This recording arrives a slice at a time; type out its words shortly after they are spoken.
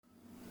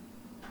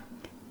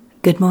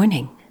Good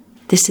morning.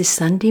 This is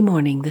Sunday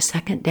morning, the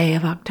second day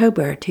of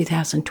October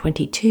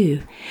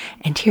 2022,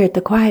 and here at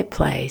the Quiet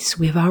Place,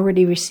 we've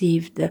already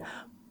received the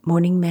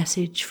morning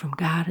message from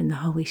God and the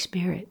Holy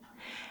Spirit,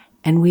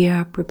 and we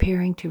are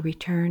preparing to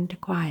return to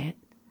quiet,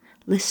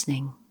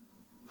 listening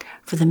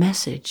for the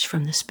message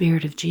from the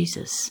Spirit of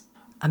Jesus,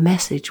 a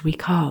message we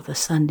call the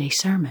Sunday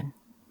Sermon.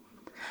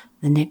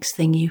 The next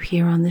thing you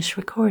hear on this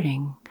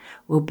recording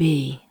will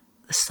be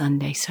the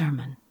Sunday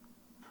Sermon.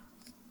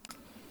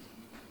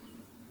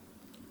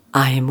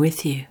 I am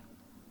with you.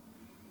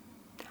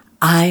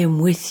 I am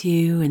with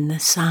you in the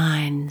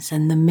signs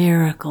and the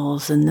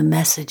miracles and the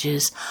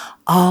messages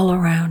all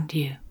around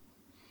you.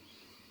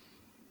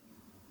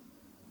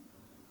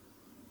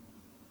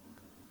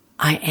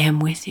 I am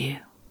with you.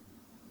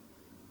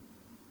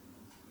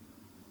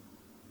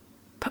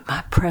 But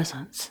my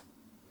presence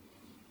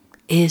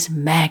is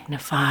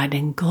magnified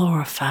and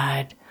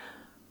glorified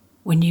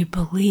when you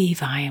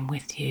believe I am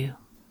with you.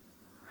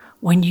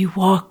 When you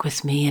walk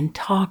with me and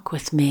talk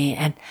with me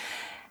and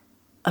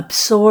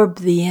absorb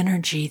the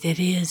energy that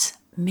is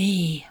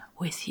me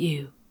with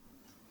you.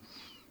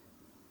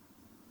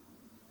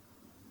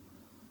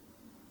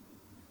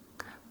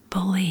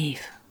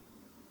 Believe.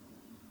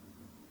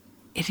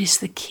 It is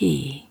the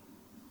key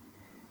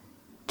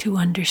to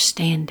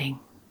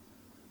understanding.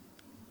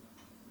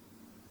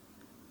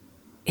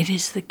 It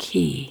is the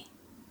key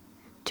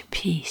to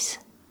peace.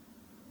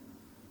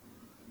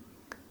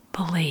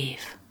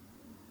 Believe.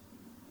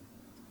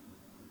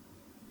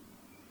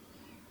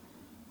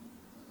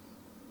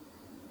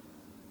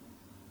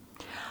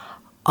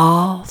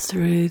 All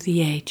through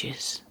the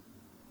ages,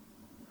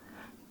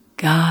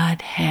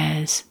 God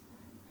has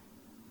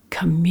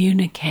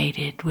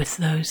communicated with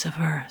those of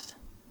earth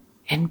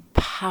in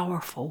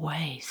powerful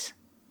ways.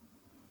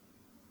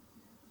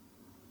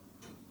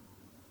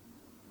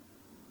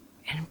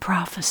 In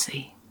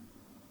prophecy,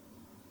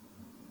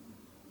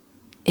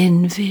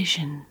 in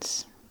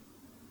visions,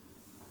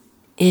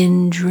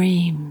 in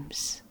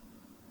dreams,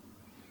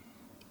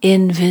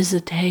 in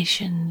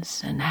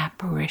visitations and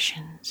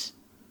apparitions.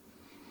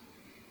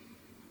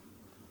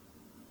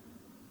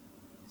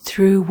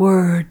 Through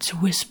words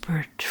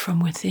whispered from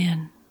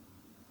within,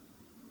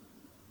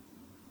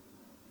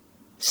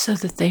 so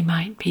that they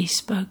might be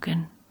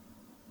spoken.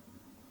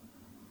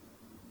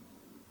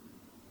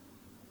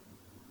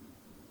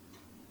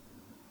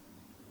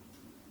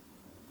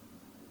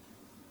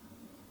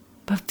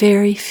 But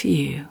very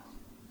few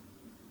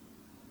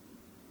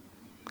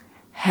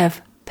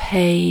have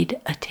paid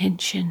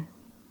attention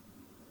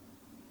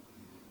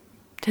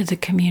to the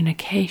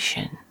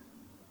communication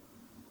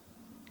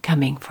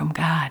coming from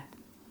God.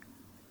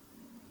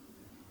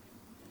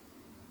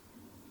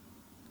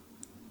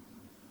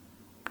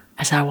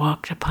 As I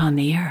walked upon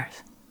the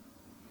earth,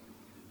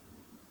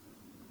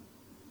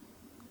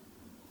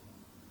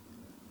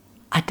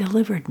 I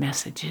delivered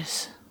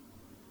messages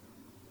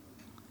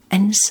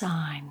and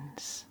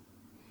signs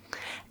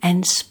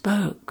and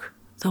spoke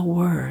the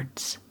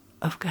words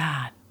of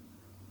God.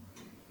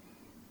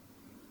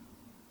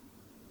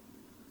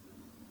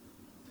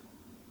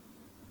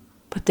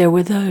 But there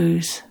were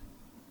those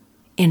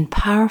in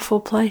powerful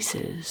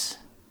places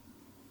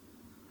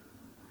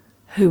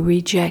who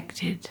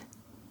rejected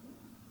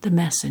the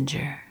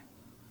messenger,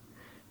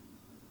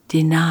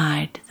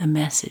 denied the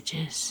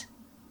messages,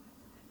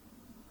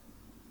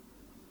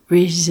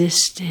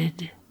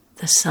 resisted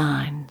the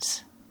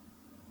signs.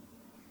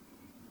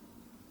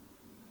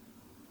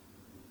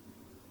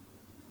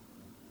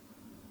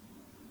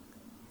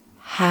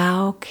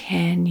 How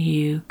can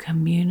you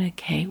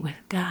communicate with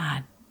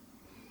God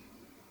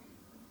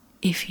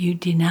if you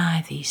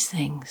deny these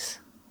things?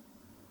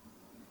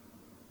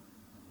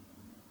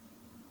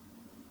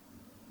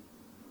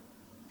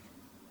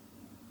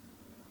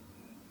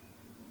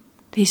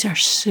 These are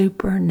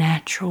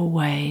supernatural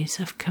ways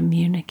of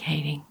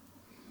communicating.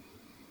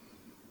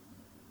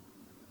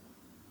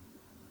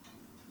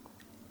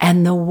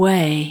 And the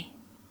way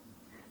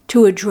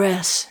to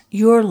address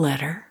your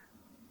letter,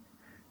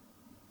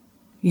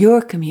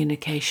 your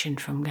communication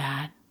from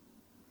God,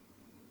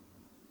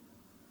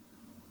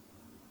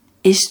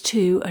 is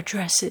to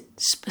address it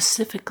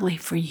specifically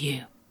for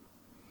you.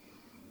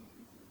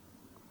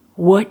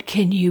 What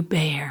can you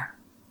bear?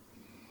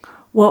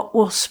 What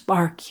will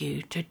spark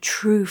you to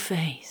true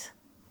faith?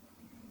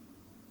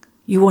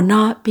 You will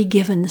not be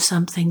given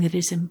something that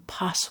is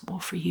impossible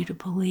for you to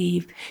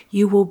believe.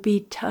 You will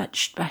be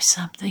touched by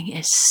something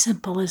as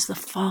simple as the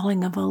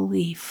falling of a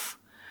leaf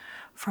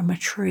from a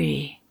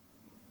tree.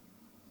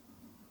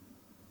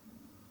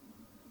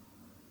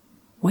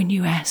 When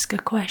you ask a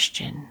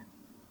question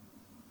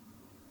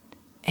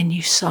and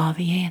you saw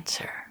the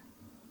answer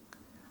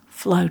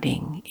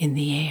floating in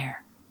the air.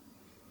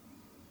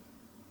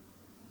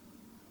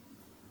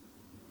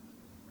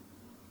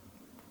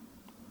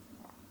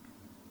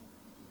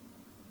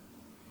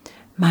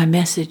 My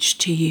message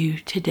to you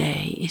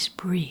today is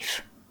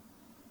brief.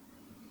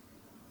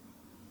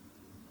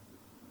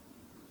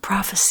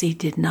 Prophecy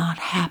did not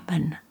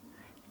happen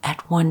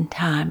at one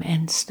time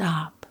and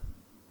stop.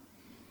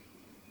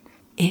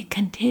 it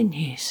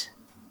continues.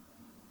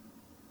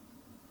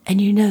 And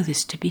you know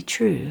this to be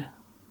true.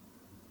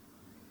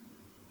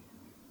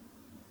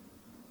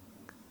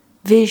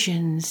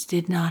 Visions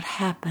did not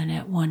happen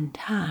at one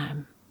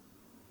time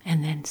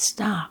and then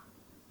stop.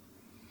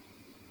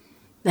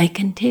 They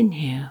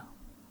continue,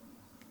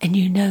 and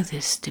you know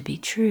this to be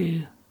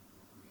true.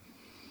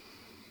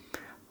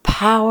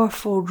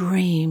 Powerful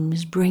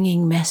dreams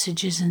bringing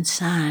messages and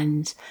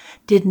signs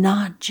did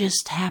not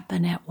just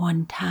happen at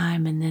one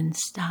time and then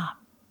stop.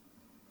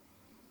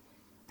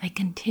 They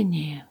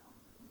continue,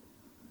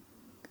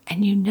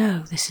 and you know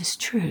this is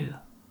true.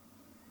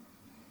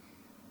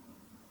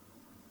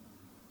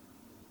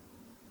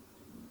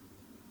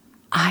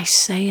 I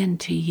say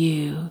unto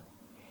you,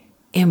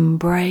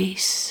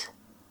 embrace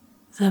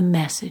the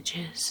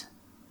messages,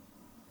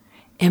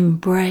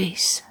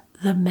 embrace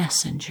the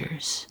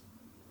messengers,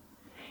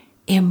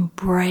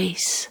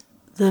 embrace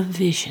the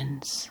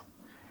visions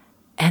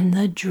and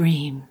the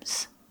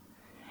dreams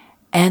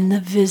and the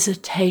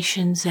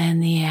visitations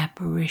and the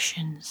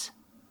apparitions.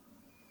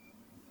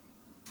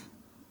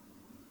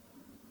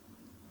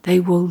 They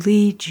will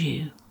lead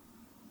you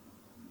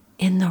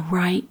in the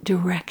right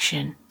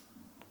direction,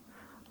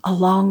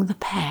 along the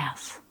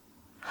path,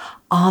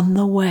 on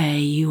the way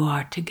you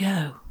are to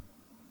go.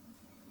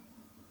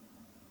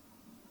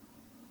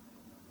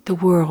 The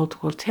world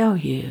will tell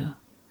you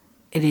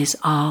it is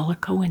all a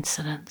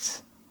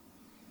coincidence.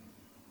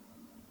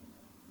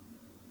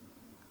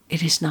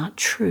 It is not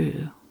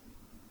true.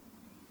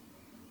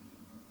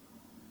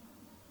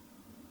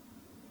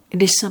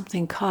 It is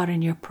something caught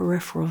in your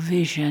peripheral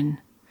vision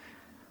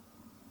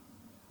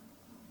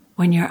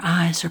when your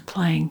eyes are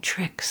playing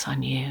tricks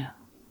on you.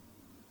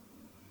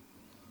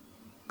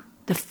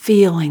 The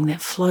feeling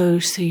that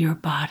flows through your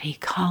body,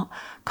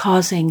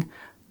 causing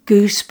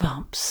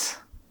goosebumps,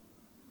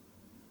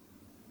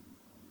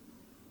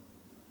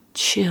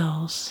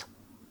 chills,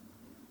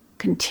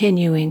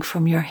 continuing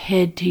from your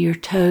head to your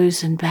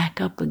toes and back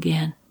up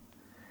again.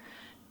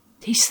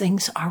 These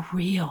things are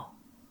real.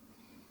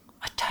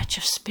 A touch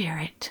of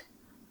spirit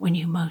when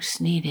you most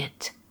need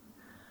it.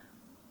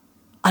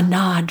 A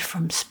nod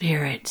from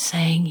spirit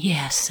saying,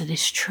 yes, it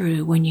is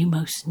true when you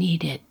most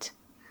need it.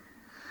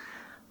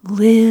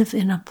 Live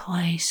in a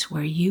place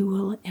where you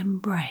will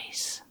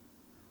embrace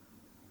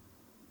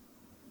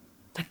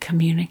the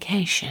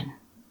communication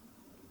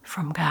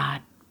from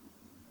God.